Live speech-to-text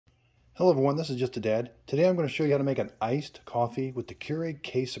Hello everyone, this is Just a Dad. Today I'm going to show you how to make an iced coffee with the Keurig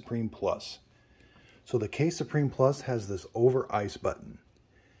K Supreme Plus. So the K Supreme Plus has this over ice button.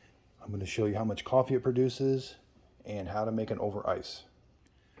 I'm going to show you how much coffee it produces and how to make an over ice.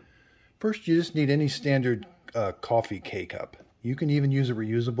 First, you just need any standard coffee K-cup. You can even use a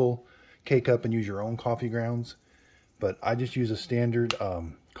reusable K-cup and use your own coffee grounds, but I just use a standard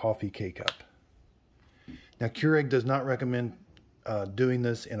coffee K-cup. Now Keurig does not recommend doing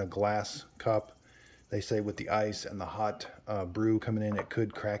this in a glass cup. They say with the ice and the hot brew coming in, it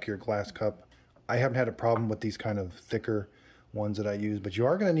could crack your glass cup. I haven't had a problem with these kind of thicker ones that I use, but you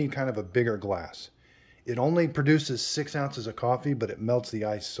are going to need kind of a bigger glass. It only produces 6 ounces of coffee, but it melts the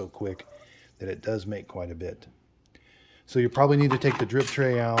ice so quick that it does make quite a bit. So you probably need to take the drip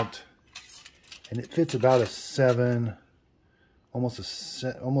tray out, and it fits about a 7, it's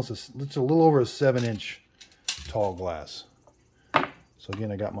a little over a 7-inch tall glass. So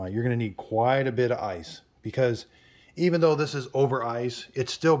again, you're going to need quite a bit of ice, because even though this is over ice, it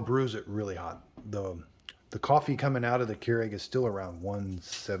still brews it really hot. The coffee coming out of the Keurig is still around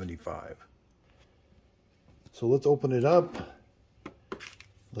 175. So let's open it up.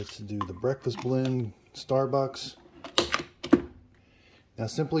 Let's do the breakfast blend, Starbucks. Now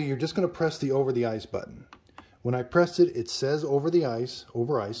simply, you're just going to press the over the ice button. When I press it, it says over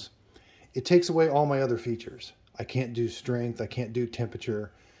ice. It takes away all my other features. I can't do strength, I can't do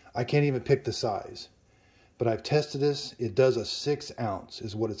temperature, I can't even pick the size. But I've tested this, it does a 6 ounce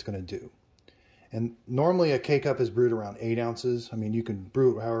is what it's going to do. And normally a K-cup is brewed around 8 ounces. I mean, you can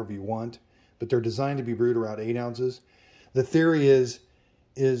brew it however you want, but they're designed to be brewed around 8 ounces. The theory is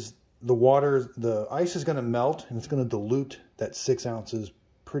the ice is going to melt and it's going to dilute that 6 ounces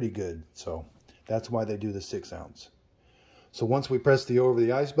pretty good. So that's why they do the 6 ounce. So once we press the over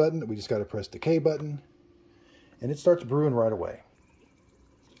the ice button, we just got to press the K button, and it starts brewing right away.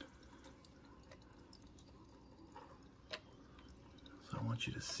 So I want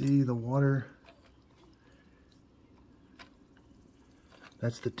you to see the water.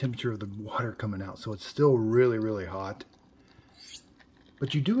 That's the temperature of the water coming out. So it's still really, really hot.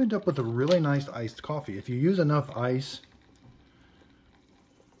 But you do end up with a really nice iced coffee. If you use enough ice,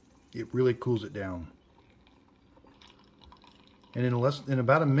 it really cools it down. And in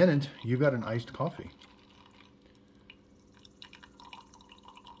about a minute, you've got an iced coffee.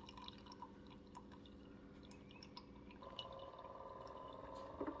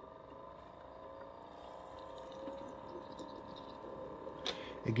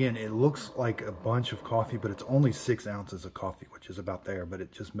 Again, it looks like a bunch of coffee, but it's only 6 ounces of coffee, which is about there, but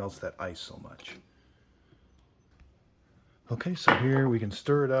it just melts that ice so much. Okay, so here we can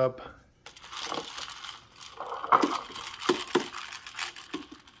stir it up.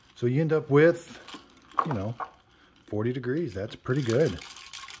 So you end up with, 40 degrees. That's pretty good.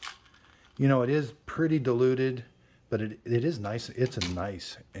 It is pretty diluted, but it is nice. It's a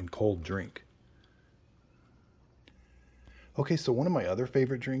nice and cold drink. Okay, so one of my other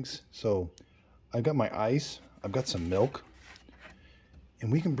favorite drinks, so I've got my ice, I've got some milk, and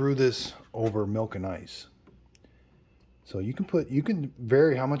we can brew this over milk and ice. So you can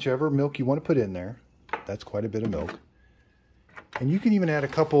vary how much ever milk you want to put in there. That's quite a bit of milk. And you can even add a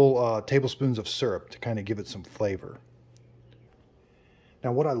couple tablespoons of syrup to kind of give it some flavor.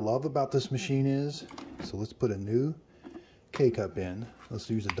 Now what I love about this machine is, so let's put a new K-cup in. Let's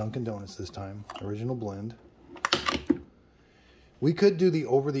use a Dunkin' Donuts this time, original blend. We could do the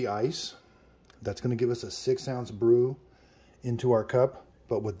over the ice. That's going to give us a 6 ounce brew into our cup.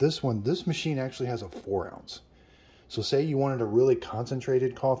 But with this one, this machine actually has a 4 ounce. So say you wanted a really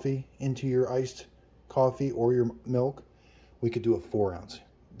concentrated coffee into your iced coffee or your milk, we could do a 4 ounce.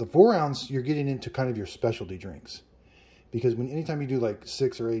 The 4 ounce, you're getting into kind of your specialty drinks. Because anytime you do like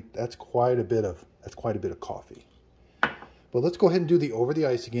 6 or 8, that's quite a bit of coffee. But let's go ahead and do the over the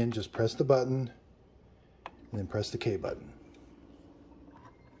ice again. Just press the button and then press the K button.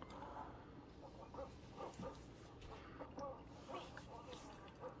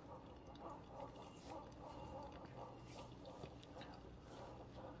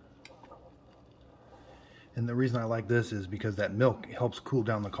 And the reason I like this is because that milk helps cool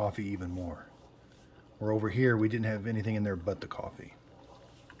down the coffee even more. Where over here, we didn't have anything in there but the coffee.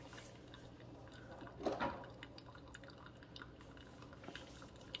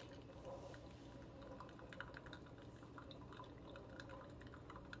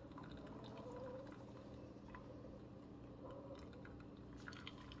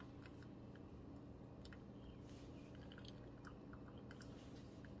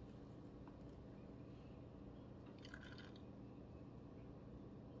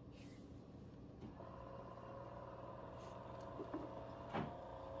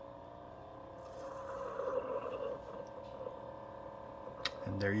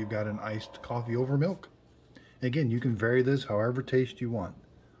 there you've got an iced coffee over milk. Again, you can vary this however taste you want.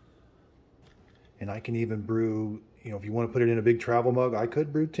 And I can even brew, you know, if you want to put it in a big travel mug, I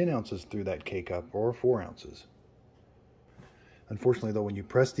could brew 10 ounces through that K-cup or 4 ounces. Unfortunately though, when you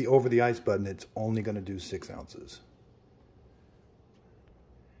press the over the ice button, it's only going to do 6 ounces.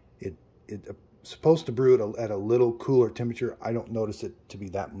 It's supposed to brew at a little cooler temperature. I don't notice it to be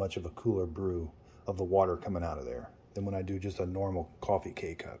that much of a cooler brew of the water coming out of there than when I do just a normal coffee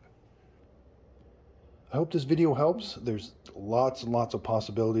K-cup. I hope this video helps. There's lots and lots of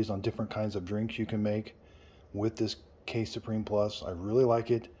possibilities on different kinds of drinks you can make with this K Supreme Plus. I really like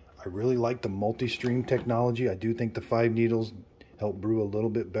it. I really like the multi-stream technology. I do think the 5 needles help brew a little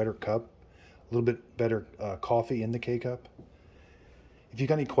bit better cup, a little bit better coffee in the K-cup. If you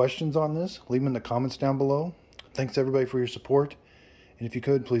got any questions on this, leave them in the comments down below. Thanks everybody for your support. And if you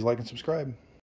could, please like and subscribe.